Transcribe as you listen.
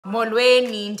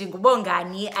Molweni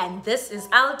ndingubongani, and this is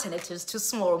Alternatives to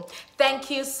Small.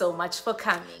 Thank you so much for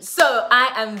coming. So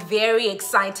I am very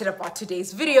excited about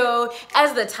today's video.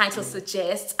 As the title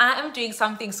suggests, I am doing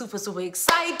something super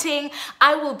exciting.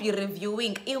 I will be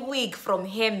reviewing a wig from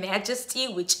Hair Majesty,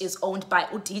 which is owned by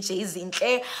DJ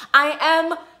Zinhle.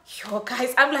 Yo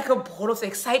guys, I'm like a ball of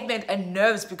excitement and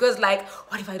nerves because like,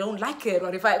 what if I don't like it?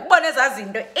 What if I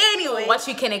anyway, what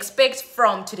you can expect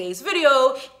from today's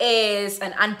video is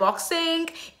an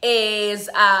unboxing, is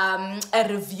a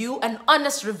review, an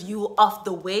honest review of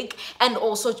the wig, and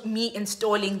also me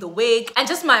installing the wig and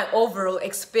just my overall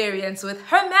experience with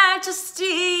Her Majesty.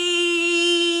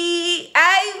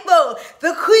 Aibo,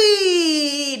 the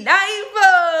queen.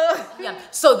 Aibo. Yeah,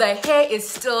 so the hair is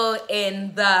still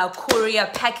in the courier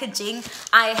packaging.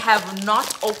 I have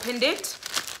not opened it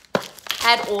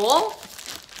at all.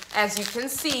 As you can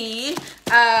see,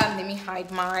 let me hide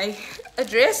my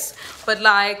address, but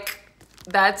like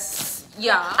that's,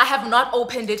 yeah, I have not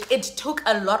opened it. It took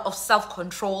a lot of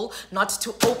self-control not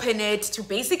to open it, to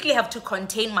basically have to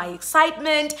contain my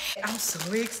excitement. I'm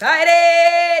so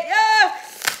excited. Yeah.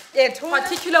 The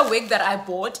particular wig that I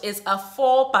bought is a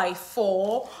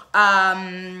 4x4.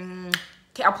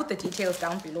 Okay, I'll put the details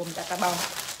down below.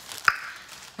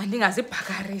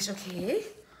 Okay,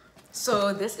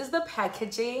 so this is the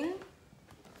packaging.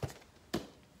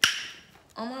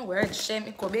 Oh my word,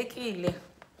 shame.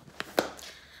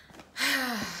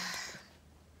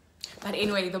 But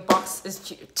anyway, the box is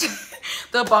cute.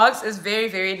 The box is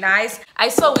very nice. I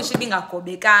saw we should be like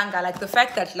the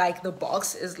fact that like the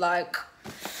box is like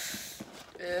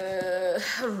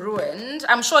ruined.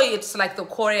 I'm sure it's like the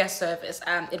courier service.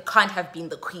 It can't have been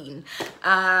the queen.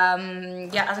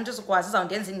 Yeah, I just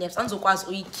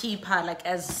keep her like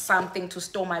as something to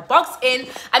store my box in.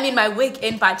 I mean my wig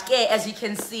in, but yeah, as you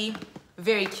can see,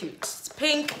 very cute. It's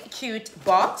pink, cute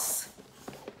box.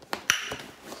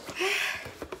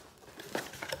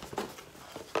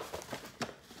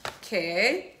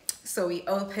 Okay, so we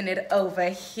open it over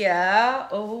here.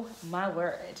 Oh my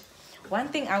word. One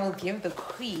thing I will give the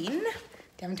queen,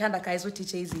 guys, with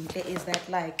DJ Zinhle, is that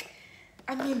like,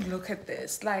 I mean, look at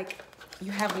this. Like,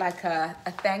 you have like a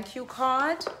thank you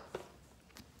card,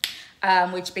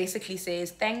 which basically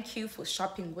says, thank you for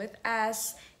shopping with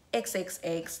us.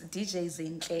 XXX DJ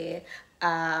Zinhle,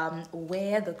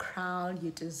 wear the crown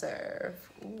you deserve.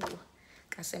 Ooh,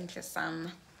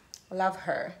 Kasem, love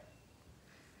her.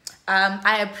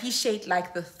 I appreciate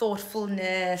like the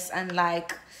thoughtfulness and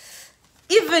like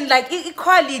even like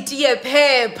equality of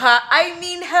paper. I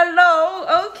mean,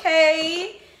 hello.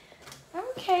 Okay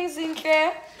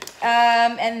Zinhle.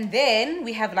 And then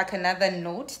we have like another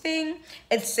note thing.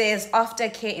 It says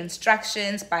aftercare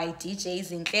instructions by DJ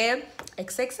Zinhle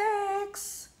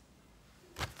XXX.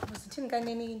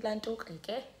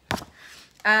 Okay.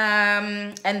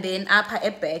 And then upper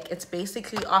at back, it's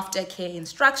basically aftercare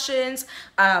instructions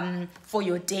for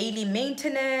your daily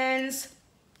maintenance,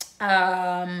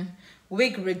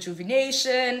 wig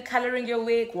rejuvenation, coloring your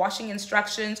wig, washing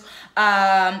instructions.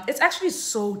 It's actually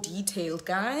so detailed,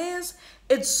 guys.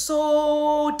 It's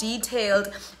so detailed.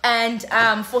 And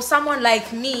for someone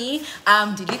like me,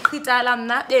 I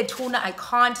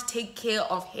can't take care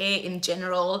of hair in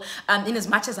general, in as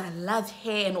much as I love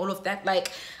hair and all of that.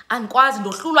 Like, I'm quite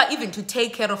even to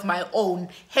take care of my own,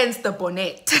 hence the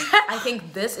bonnet. I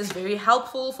think this is very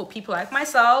helpful for people like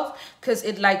myself because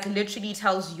it like literally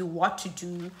tells you what to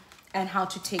do and how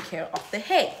to take care of the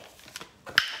hair.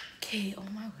 Okay, oh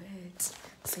my word.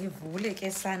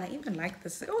 I even like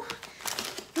this. Ooh.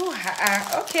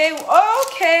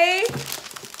 Okay.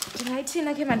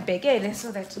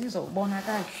 So that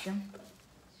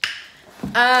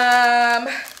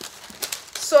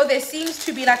so there seems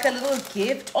to be like a little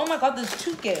gift. Oh my god, there's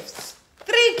 2 gifts.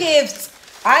 3 gifts.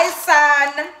 Hi,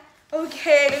 son.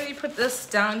 Okay, let me put this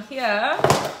down here.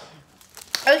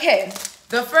 Okay,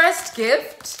 the first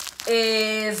gift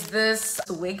is this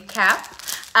wig cap.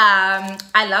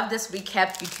 I love this wig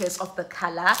cap because of the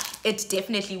color. It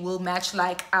definitely will match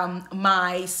like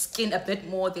my skin a bit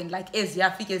more than like beige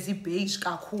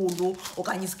kakhulu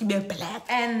okanye black.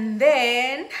 And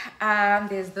then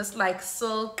there's this like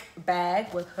silk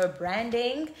bag with her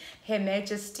branding, Hair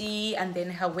Majesty, and then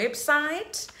her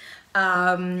website.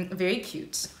 Very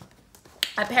cute.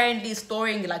 Apparently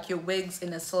storing like your wigs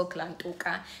in a silk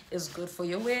lantuka is good for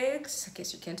your wigs. I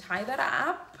guess you can tie that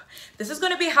up. This is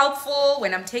going to be helpful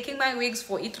when I'm taking my wigs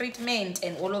for e-treatment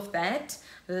and all of that.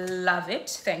 Love it.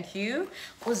 Thank you.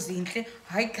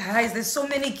 Hi guys, there's so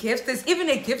many gifts. There's even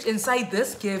a gift inside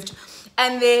this gift.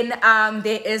 And then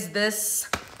there is this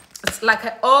It's like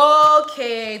a,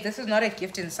 okay, this is not a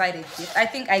gift inside a gift. I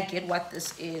think I get what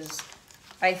this is.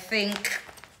 I think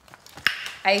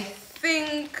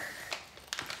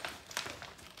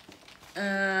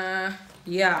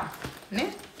yeah,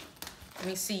 ne? Let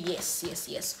me see. Yes.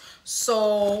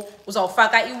 So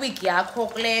uzawufaka iwig yakho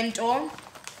kulento.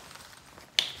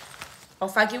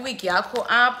 Awufaka iwig yakho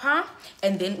apha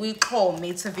and then uyixhome.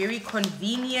 It's a very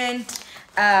convenient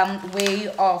way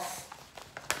of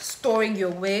storing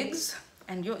your wigs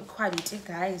and your quality,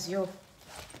 guys. Yo,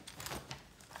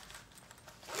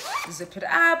 zip it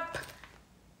up.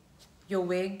 Your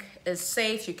wig is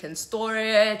safe, you can store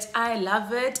it. I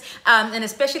love it. And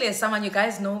especially as someone, you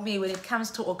guys know me, when it comes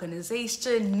to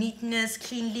organization, neatness,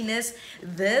 cleanliness,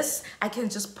 this I can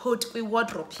just put a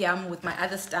wardrobe here with my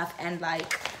other stuff and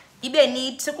like ibe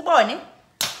neat.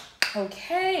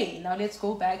 Okay, now let's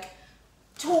go back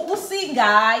to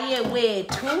usingaye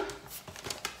wethu.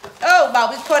 Oh, but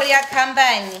with Korea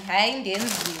company, hayi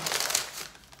ndenzi.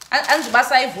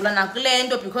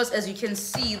 Because as you can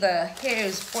see, the hair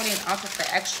is falling out of the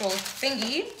actual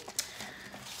thingy.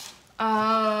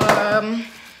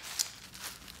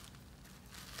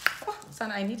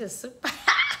 Son, I need a sip.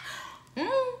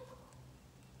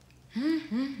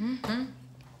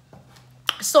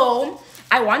 So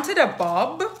I wanted a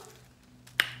bob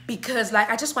because like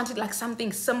I just wanted like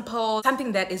something simple,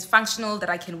 something that is functional that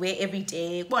I can wear every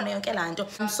day.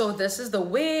 So this is the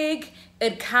wig.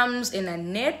 It comes in a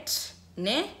net,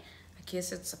 ne? I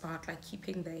guess it's about like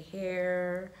keeping the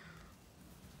hair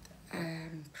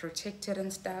protected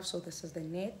and stuff. So this is the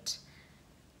net.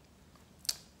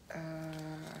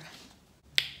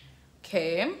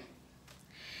 Okay.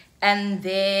 And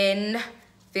then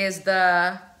there's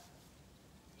the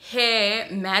Hair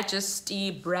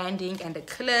Majesty branding and a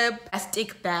clip,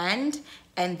 plastic band,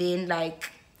 and then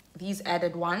like these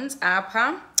added ones.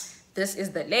 This is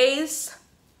the lace.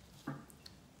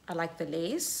 I like the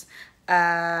lace.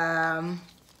 Guys,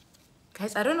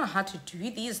 I don't know how to do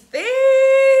these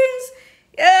things.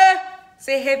 Yeah,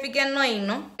 say happy again, no, you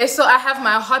know. Okay, so I have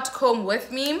my hot comb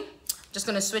with me. Just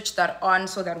gonna switch that on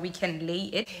so that we can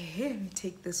lay it. Okay, let me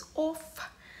take this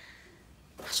off.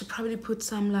 I should probably put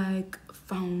some like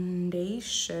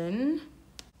foundation.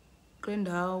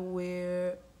 Glenda,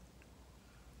 where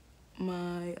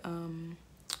my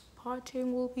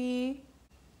parting will be.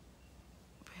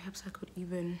 Perhaps I could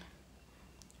even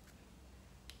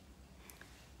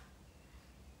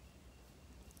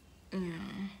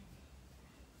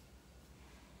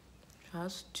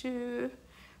just to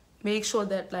make sure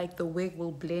that like the wig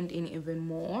will blend in even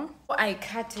more. I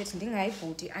cut it.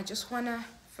 I just wanna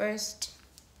first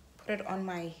put it on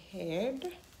my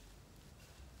head.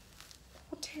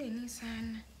 I think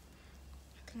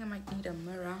I might need a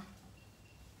mirror.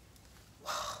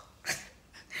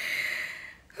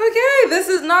 Okay, this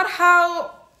is not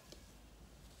how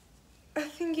I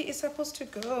think it is supposed to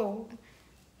go.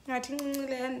 I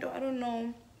don't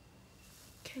know.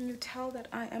 Can you tell that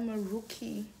I am a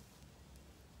rookie?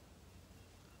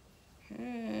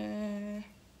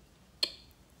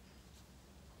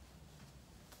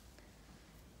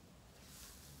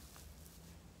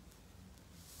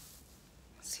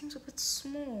 Seems a bit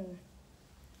small.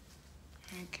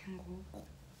 I can go. Or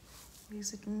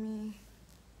is it me?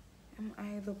 Am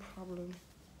I the problem?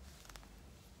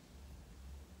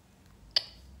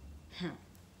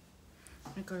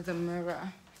 I got the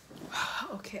mirror.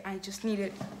 Okay, I just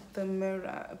needed the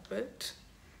mirror a bit.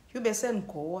 Does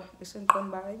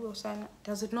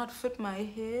it not fit my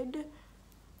head?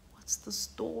 What's the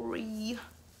story?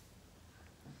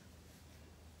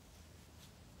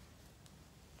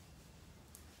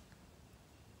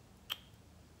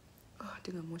 Oh, I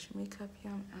think I'm washing makeup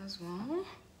here as well.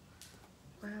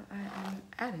 While I am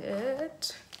at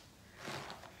it.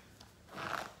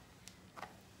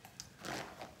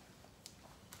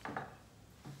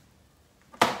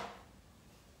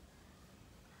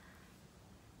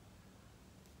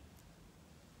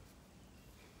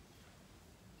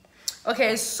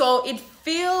 Okay, so it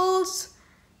feels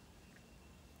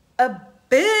a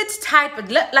bit tight, but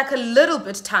like a little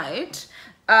bit tight.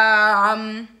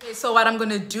 Okay, so what I'm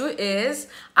gonna do is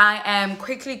I am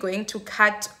quickly going to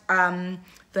cut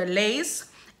the lace,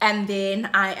 and then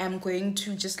I am going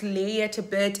to just lay it a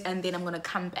bit, and then I'm gonna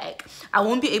come back. I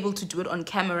won't be able to do it on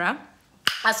camera.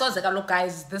 I saw like, look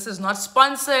guys, this is not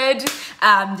sponsored.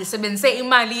 This have been saying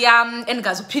Malia and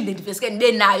guys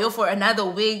for another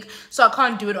wig, so I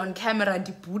can't do it on camera.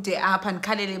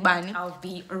 I'll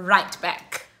be right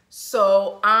back.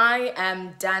 So I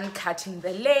am done cutting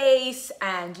the lace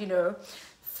and, you know,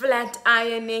 flat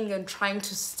ironing and trying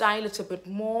to style it a bit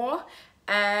more.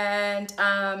 And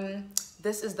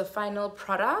this is the final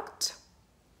product.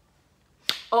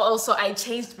 Oh, also I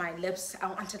changed my lips. I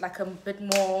wanted like a bit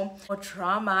more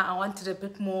drama. I wanted a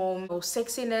bit more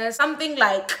sexiness, something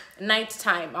like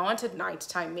nighttime. I wanted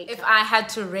nighttime makeup. If I had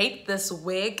to rate this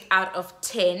wig out of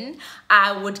 10,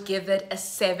 I would give it a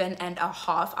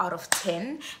 7.5 out of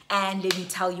 10, and let me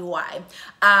tell you why.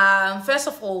 First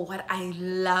of all, what I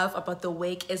love about the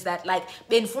wig is that like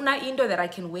benfuna indo that I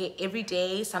can wear every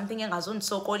day, something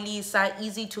sokolisa,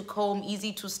 easy to comb,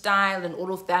 easy to style, and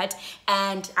all of that,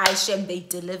 and I shame they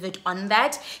delivered on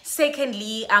that.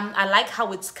 Secondly, I like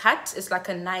how it's cut. It's like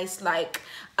a nice like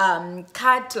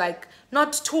cut, like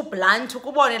not too blunt,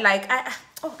 like I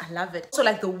love it. So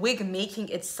like the wig making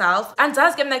itself, and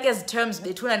does get like as terms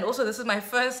between, and also this is my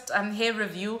first hair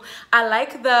review. I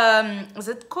like the is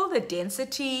it called the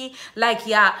density, like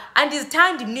yeah, and it's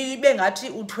tiny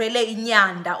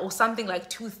inyanda or something like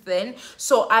too thin.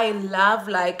 So I love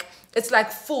like it's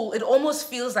like full. It almost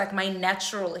feels like my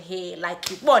natural hair, like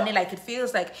it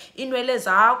feels like inwele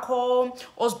zakho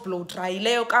osblow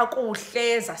dryleyo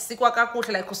kakuhle zasikwa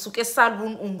kakuhle like usuke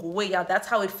salon unguwe. Yeah, that's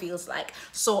how it feels like.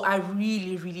 So I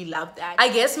really love that. I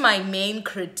guess my main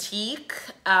critique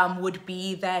would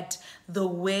be that the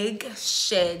wig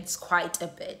sheds quite a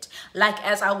bit. Like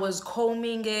as I was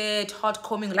combing it, hot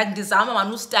combing, like dizama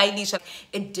manu stylish,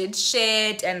 it did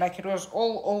shed, and like it was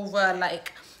all over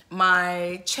like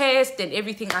my chest and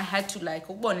everything. I had to like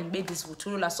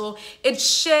so it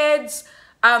sheds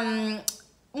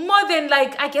more than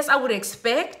like I guess I would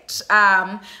expect.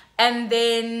 And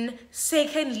then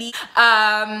secondly,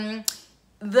 the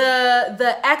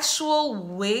actual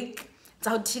wig,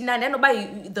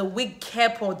 the wig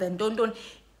cap or then don't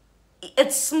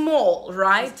it's small,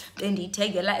 right? Then you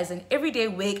take it as an everyday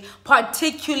wig,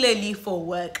 particularly for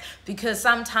work, because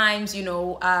sometimes you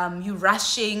know you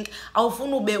rushing. So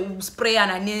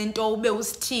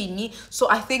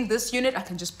I think this unit I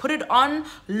can just put it on,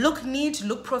 look neat,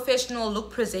 look professional,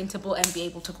 look presentable, and be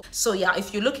able to go. So yeah,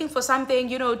 if you're looking for something,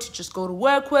 you know, to just go to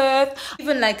work with,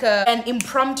 even like an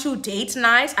impromptu date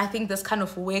night, I think this kind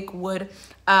of wig would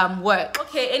work.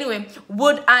 Okay, anyway,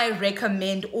 would I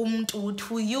recommend umntu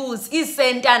to use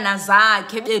isentana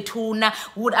zakhe bethuna?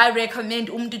 Would I recommend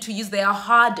umntu to use their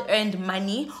hard-earned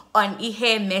money on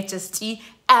Hair Majesty?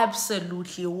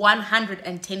 Absolutely,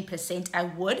 110% I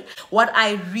would. What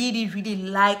I really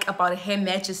like about Hair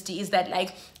Majesty is that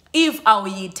like if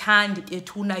awuyithandi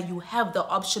bethuna, you have the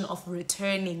option of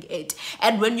returning it,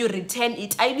 and when you return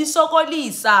it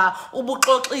ayibisokolisa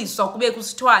ubuxoxiswa kube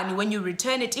kusithwani. When you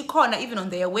return it ikhona even on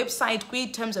their website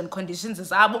kwi-terms and conditions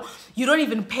zabo, you don't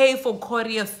even pay for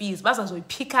courier fees.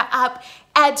 Pick her up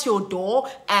at your door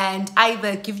and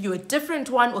either give you a different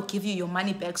one or give you your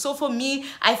money back. So for me,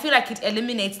 I feel like it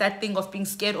eliminates that thing of being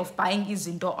scared of buying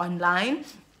izinto online.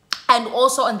 And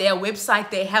also on their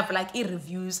website, they have like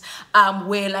reviews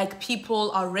where like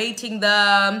people are rating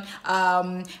them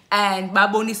and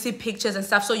babonisi pictures and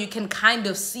stuff. So you can kind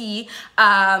of see,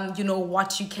 you know,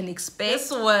 what you can expect.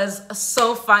 This was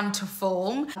so fun to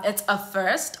film. It's a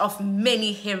first of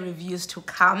many hair reviews to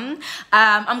come.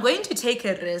 I'm going to take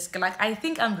a risk. Like I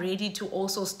think I'm ready to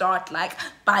also start like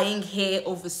buying hair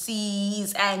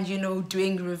overseas and, you know,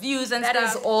 doing reviews and stuff.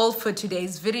 That is all for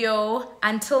today's video.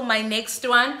 Until my next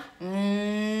one.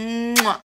 Mwah.